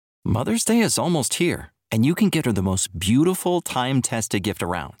Mother's Day is almost here, and you can get her the most beautiful time-tested gift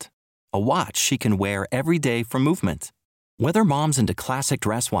around. A watch she can wear every day from Movement. Whether mom's into classic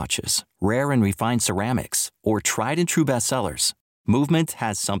dress watches, rare and refined ceramics, or tried and true bestsellers, Movement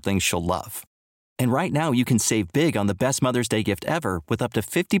has something she'll love. And right now you can save big on the best Mother's Day gift ever with up to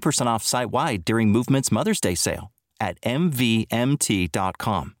 50% off site-wide during Movement's Mother's Day sale at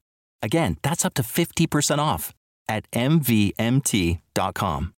MVMT.com. Again, that's up to 50% off at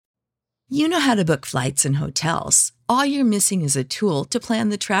MVMT.com. You know how to book flights and hotels. All you're missing is a tool to plan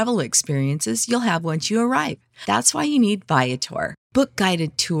the travel experiences you'll have once you arrive. That's why you need Viator. Book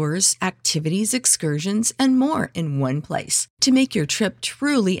guided tours, activities, excursions, and more in one place to make your trip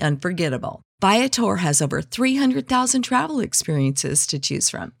truly unforgettable. Viator has over 300,000 travel experiences to choose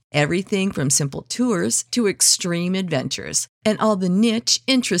from. Everything from simple tours to extreme adventures and all the niche,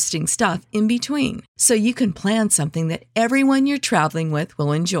 interesting stuff in between. So you can plan something that everyone you're traveling with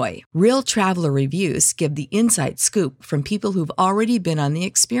will enjoy. Real traveler reviews give the inside scoop from people who've already been on the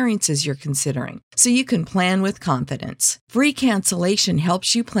experiences you're considering. So you can plan with confidence. Free cancellation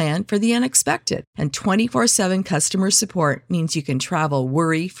helps you plan for the unexpected. And 24/7 customer support means you can travel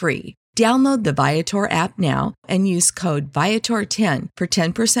worry-free. Download the Viator app now and use code Viator10 for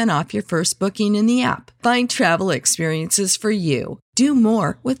 10% off your first booking in the app. Find travel experiences for you. Do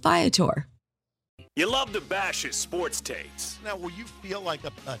more with Viator. You love to bash his sports takes. Now, will you feel like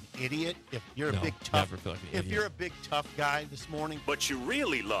an idiot if you're a big tough? Never feel like an if idiot. you're a big tough guy this morning? But you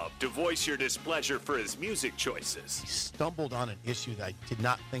really love to voice your displeasure for his music choices. He stumbled on an issue that I did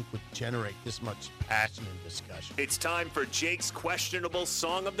not think would generate this much passion and discussion. It's time for Jake's questionable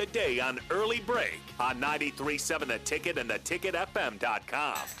song of the day on Early Break on 93.7 The Ticket and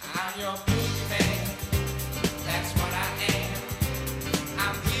theticketfm.com. I'm your boogeyman. That's what I am.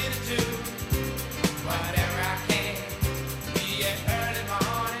 I'm here to do whatever I can. Be it early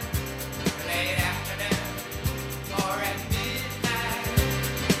morning, late afternoon, or at midnight.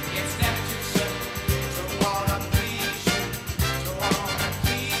 It's never too soon to wanna please you, to wanna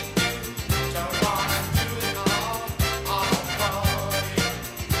keep you, to wanna do it all for you.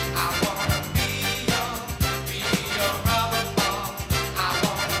 I wanna be your rubber ball. I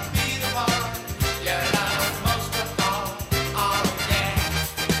wanna be the one you love most of all. Oh yeah.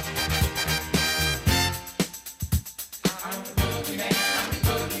 I'm the boogeyman, I'm the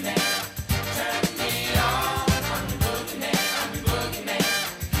boogeyman. Turn me on. I'm the boogeyman, I'm the boogeyman.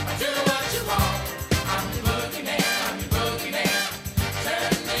 I do what you want. I'm the boogeyman, I'm the boogeyman.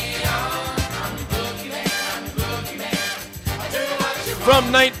 Turn me on. I'm the boogeyman, I'm the boogeyman. I do what you want.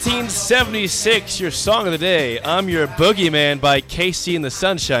 From 1976, your song of the day, I'm Your Boogeyman by KC and the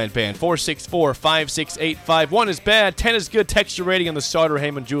Sunshine Band. 464-568-51 is bad, 10 is good. Texture rating on the Starter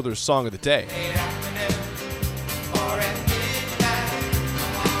Heyman Jewelers song of the day. Late afternoon, or at midnight.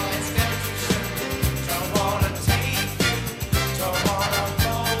 Oh, it's never too soon to wanna take you, to wanna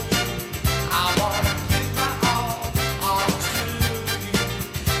hold you. I wanna give my all to you,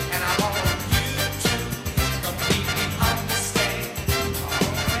 and I want you to completely understand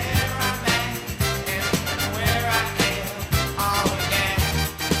where I'm at and where I am. Oh yeah.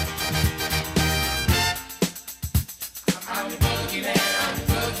 I'm the boogeyman, I'm the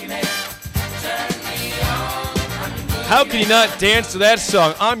boogeyman. Turn me on. I'm the boogeyman. How can you not dance to that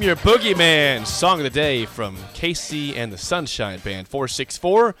song? I'm Your Boogeyman, song of the day from KC and the Sunshine Band.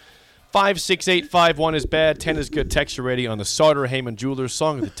 464-568-51 is bad, 10 is good. Texture rating on the Starter Heyman Jewelers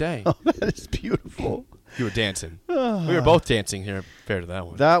song of the day. Oh, that is beautiful. You were dancing. We were both dancing here, fair to that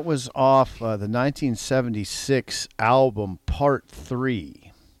one. That was off the 1976 album Part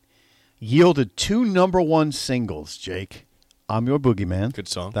 3. Yielded 2 number 1 singles, Jake. I'm Your Boogeyman. Good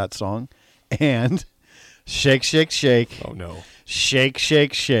song. That song. And Shake, Shake, Shake. Oh, no. Shake,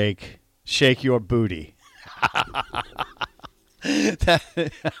 Shake, Shake. Shake Your Booty.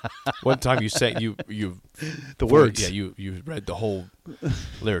 One time you sang the words. Yeah, you read the whole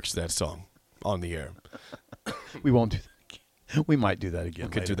lyrics to that song on the air. We won't do that again. We might do that again.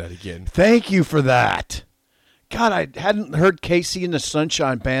 We could do later. that again. Thank you for that. God, I hadn't heard Casey and the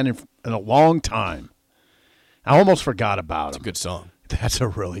Sunshine Band in a long time. I almost forgot about It's a them. good song. That's a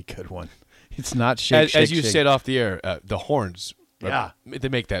really good one. It's not Shake, Shake, As you Shake. said off the air, the horns. Yeah. They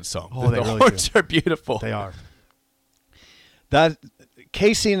make that song. Oh, they the really horns do. are beautiful. They are. That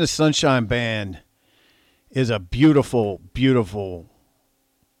Casey and the Sunshine Band is a beautiful, beautiful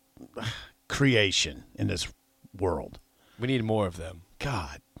creation in this world. We need more of them.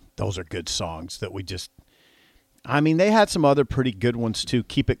 God, those are good songs that we just. I mean, they had some other pretty good ones too.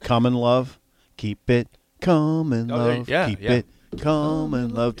 Keep It Comin', Love. Keep it comin', love. yeah, Keep yeah. it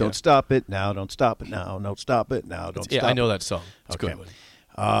comin', love. Don't Yeah. stop it now. Don't stop it now. Don't stop it now. Don't stop Yeah, I know it. that song. It's a Okay. good one.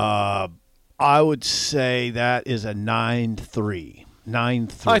 I would say that is a 9-3.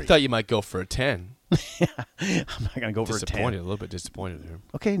 9-3. I thought you might go for a 10. I'm not going to go for a 10. Disappointed, a little bit disappointed there.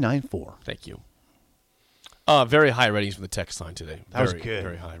 Okay, 9-4. Thank you. Very high ratings from the text line today. That was good.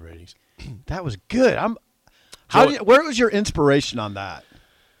 Very high ratings. That was good. Where was your inspiration on that?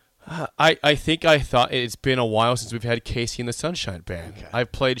 I think I thought it's been a while since we've had Casey and the Sunshine Band. Okay.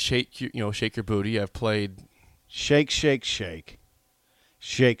 I've played Shake Your Booty. I've played Shake, shake, shake.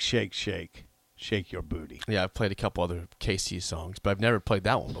 Shake, shake, shake. Shake your booty. Yeah, I've played a couple other Casey songs, but I've never played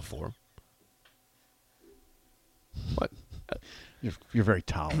that one before. What? You're very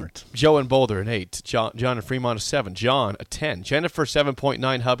tolerant. Joe and Boulder an 8. John and Fremont a 7. John a 10. Jennifer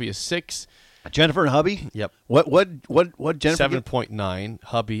 7.9. Hubby a 6. Jennifer and hubby? Yep. What Jennifer? 7.9.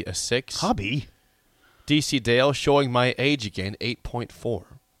 Hubby a 6. Hubby? DC Dale showing my age again, 8.4.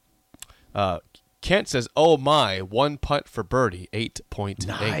 Kent says, oh my, 1 putt for birdie, 8.8.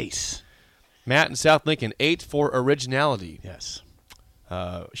 Nice. Matt in South Lincoln, 8 for originality. Yes.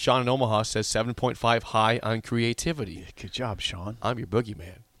 Sean in Omaha says 7.5 high on creativity. Good job, Sean. I'm your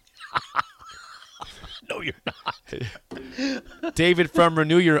boogeyman. No, you're not. David from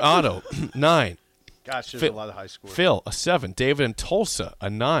Renew Your Auto, 9. Gosh, there's a lot of high scores. Phil, a 7. David in Tulsa, a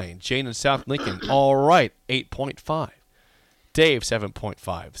 9. Jane in South Lincoln, all right, 8.5. Dave,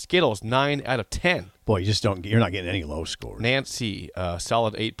 7.5. Skittles, 9 out of 10. Boy, you're not getting any low scores. Nancy,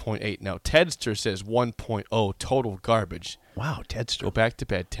 solid 8.8. Now, Tedster says 1.0, total garbage. Wow, Tedster. Go back to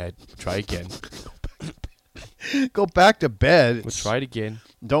bed, Ted. Try again. Go back to bed. We'll try it again.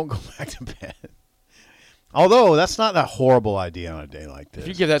 Don't go back to bed. Although, that's not a horrible idea on a day like this. If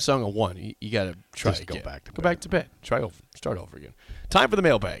you give that song a 1, you got to try Just again. go back to bed. Go back to bed. Try over. Start over again. Time for the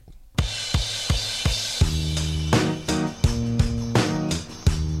mailbag.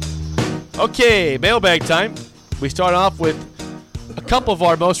 Okay, mailbag time. We start off with a couple of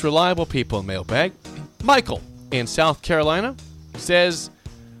our most reliable people in mailbag. Michael in South Carolina says,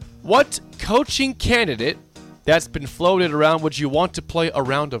 what coaching candidate that's been floated around would you want to play a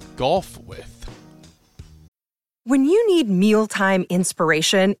round of golf with? When you need mealtime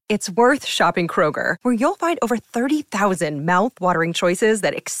inspiration, it's worth shopping Kroger, where you'll find over 30,000 mouth-watering choices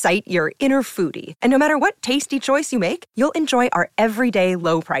that excite your inner foodie. And no matter what tasty choice you make, you'll enjoy our everyday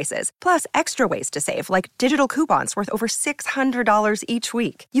low prices, plus extra ways to save, like digital coupons worth over $600 each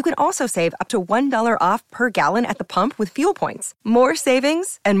week. You can also save up to $1 off per gallon at the pump with fuel points. More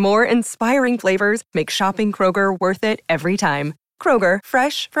savings and more inspiring flavors make shopping Kroger worth it every time. Kroger,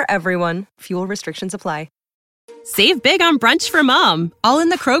 fresh for everyone. Fuel restrictions apply. Save big on brunch for mom, all in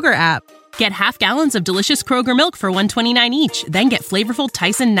the Kroger app. Get half gallons of delicious Kroger milk for $1.29 each. Then get flavorful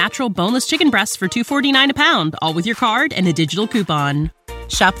Tyson natural boneless chicken breasts for $2.49 a pound, all with your card and a digital coupon.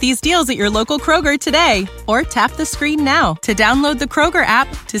 Shop these deals at your local Kroger today, or tap the screen now to download the Kroger app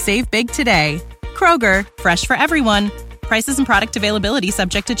to save big today. Kroger, fresh for everyone. Prices and product availability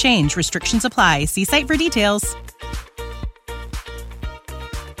subject to change. Restrictions apply. See site for details.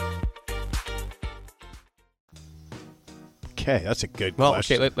 Okay, that's a good Well,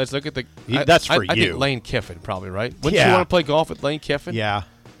 question. okay, let's look at the... That's for I you. think Lane Kiffin, probably, right? Wouldn't Yeah. you want to play golf with Lane Kiffin? Yeah,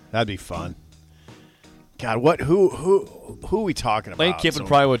 that'd be fun. God, who are we talking about? Lane Kiffin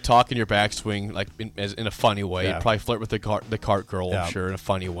probably would talk in your backswing like in a funny way. Yeah. Probably flirt with the cart girl, Yeah. I'm sure, in a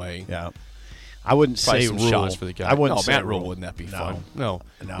funny way. Yeah. I wouldn't Probably say some Rule. shots for the guy. I wouldn't no, say Matt Rule wouldn't that be fun? No.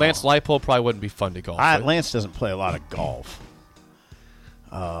 No. Lance Leipold probably wouldn't be fun to golf with. Lance doesn't play a lot of golf.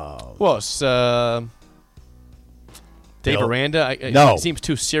 Well, it's, Dave Bill- Aranda, No. it seems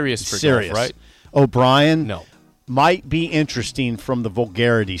too serious for Serious, golf, right? O'Brien, No. might be interesting from the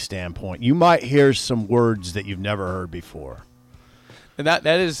vulgarity standpoint. You might hear some words that you've never heard before. And that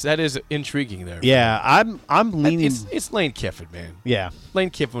is intriguing there. Yeah, I'm leaning. It's Lane Kiffin, man. Yeah, Lane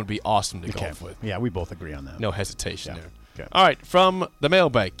Kiffin would be awesome to okay. golf with. Yeah, we both agree on that. No hesitation Yeah. there. Okay. All right, from the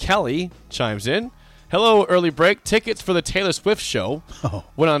mailbag, Kelly chimes in. Hello, early break. Tickets for the Taylor Swift show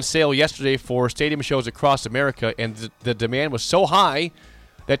went on sale yesterday for stadium shows across America, and the demand was so high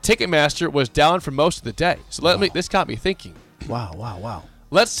that Ticketmaster was down for most of the day. So this got me thinking. Wow.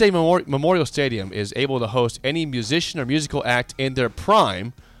 Let's say Memorial Stadium is able to host any musician or musical act in their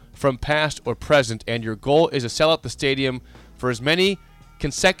prime from past or present, and your goal is to sell out the stadium for as many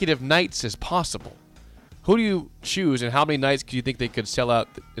consecutive nights as possible. Who do you choose, and how many nights do you think they could sell out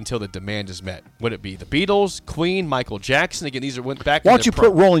until the demand is met? Would it be the Beatles, Queen, Michael Jackson? Again, these went back. Why don't you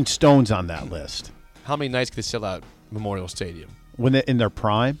put Rolling Stones on that list? How many nights could they sell out Memorial Stadium? When they're in their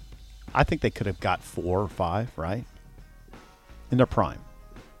prime, I think they could have got 4 or 5, right? In their prime.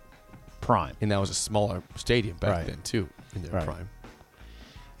 And that was a smaller stadium back Right. then, too, in their Right. prime.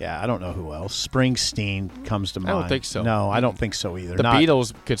 Yeah, I don't know who else. Springsteen comes to mind. I don't think so. No, I don't think so either. The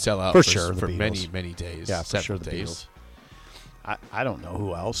Beatles could sell out for sure, for the many, Beatles. many days. Yeah, for sure, the days. Beatles. I don't know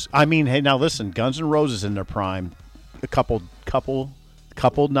who else. I mean, hey, now listen, Guns N' Roses in their prime, a couple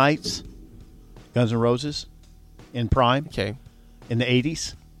nights. Guns N' Roses in prime. Okay. In the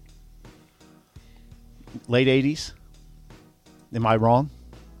 80s, late 80s. Am I wrong?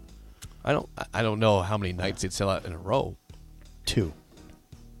 I don't know how many nights they'd sell out in a row. 2.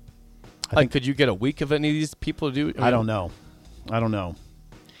 Could you get a week of any of these people to do? I don't know.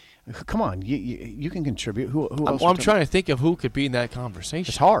 Come on, you can contribute. Who else? I'm trying to think of who could be in that conversation.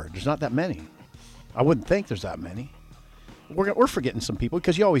 It's hard. There's not that many. I wouldn't think there's that many. We're forgetting some people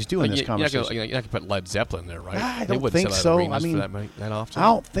because you always do in this conversation. You're not going to put Led Zeppelin there, right? I They don't wouldn't think sell out so. arenas I mean, for that often. I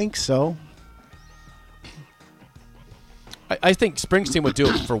don't think so. I think Springsteen would do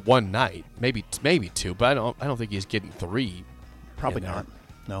it for one night, maybe 2, but I don't think he's getting 3. Probably not.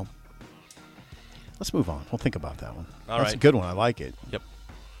 No. Let's move on. We'll think about that one. All That's right. a good one. I like it. Yep.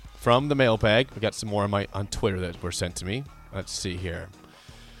 From the mailbag, we got some more on Twitter that were sent to me. Let's see here.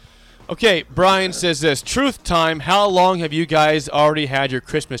 Okay, Brian says this. Truth time. How long have you guys already had your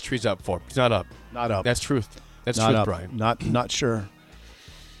Christmas trees up for? It's not up. Not up. That's truth. That's Not truth, up. Brian. Not sure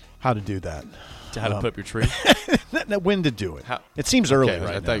how to do that. How to put up your tree? When to do it. It seems early Okay,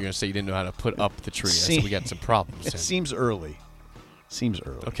 right I now. thought you were going to say you didn't know how to put up the tree. I said we got some problems. It seems early.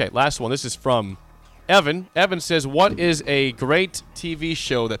 Okay, last one. This is from Evan. Evan says, what is a great TV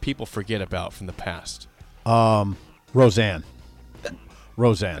show that people forget about from the past? Roseanne.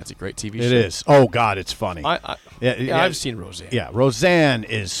 That's a great TV show. It is. Oh, God, it's funny. I've seen Roseanne. Yeah, Roseanne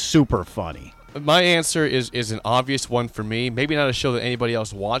is super funny. My answer is an obvious one for me. Maybe not a show that anybody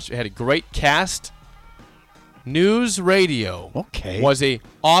else watched. It had a great cast. News Radio was a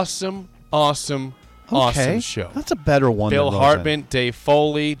awesome show. That's a better one Bill than Roseanne. Hartman, Dave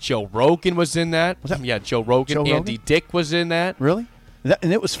Foley, Joe Rogan was in that. Yeah, Joe Rogan. Andy Dick was in that. Really?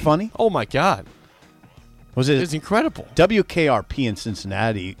 And it was funny? Oh, my God. Was it? It was incredible. WKRP in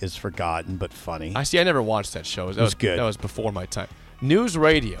Cincinnati is forgotten, but funny. I never watched that show. It was good. That was before my time. News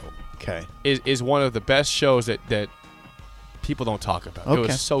Radio is one of the best shows that people don't talk about. It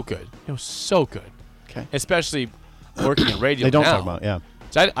was so good. It was so good. Okay. Especially working in radio They don't now. talk about it, yeah.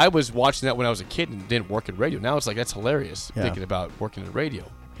 So I was watching that when I was a kid and didn't work in radio. Now it's like, that's hilarious, thinking about working in radio.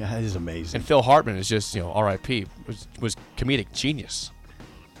 Yeah, that is amazing. And Phil Hartman is just, R.I.P., was comedic genius.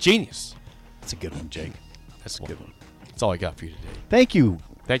 Genius. That's a good one, Jake. That's a good one. That's all I got for you today. Thank you.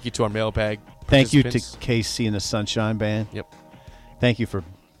 Thank you to our mailbag Thank you to participants. KC and the Sunshine Band. Yep. Thank you for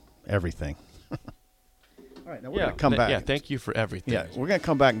everything. All right, now we're going to come back. Yeah, thank you for everything. Yeah, we're going to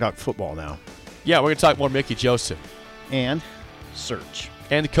come back and talk football now. Yeah, we're going to talk more Mickey Joseph. And search.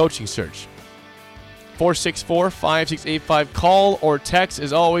 And the coaching search. 464-5685. Call or text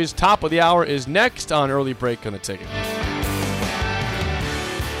as always. Top of the hour is next on Early Break on the Ticket.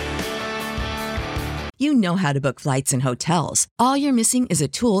 You know how to book flights and hotels. All you're missing is a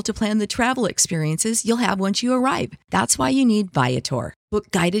tool to plan the travel experiences you'll have once you arrive. That's why you need Viator. Book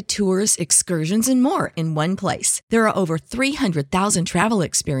guided tours, excursions, and more in one place. There are over 300,000 travel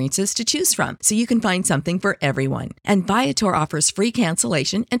experiences to choose from, so you can find something for everyone. And Viator offers free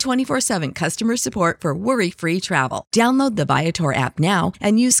cancellation and 24/7 customer support for worry-free travel. Download the Viator app now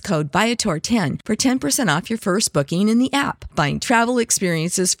and use code Viator10 for 10% off your first booking in the app. Find travel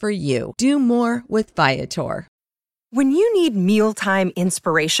experiences for you. Do more with Viator. When you need mealtime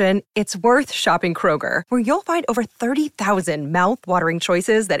inspiration, it's worth shopping Kroger, where you'll find over 30,000 mouth-watering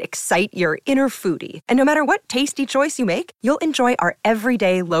choices that excite your inner foodie. And no matter what tasty choice you make, you'll enjoy our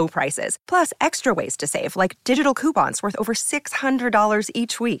everyday low prices, plus extra ways to save, like digital coupons worth over $600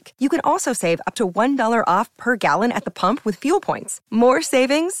 each week. You can also save up to $1 off per gallon at the pump with fuel points. More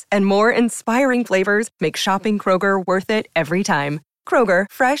savings and more inspiring flavors make shopping Kroger worth it every time. Kroger,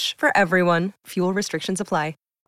 fresh for everyone. Fuel restrictions apply.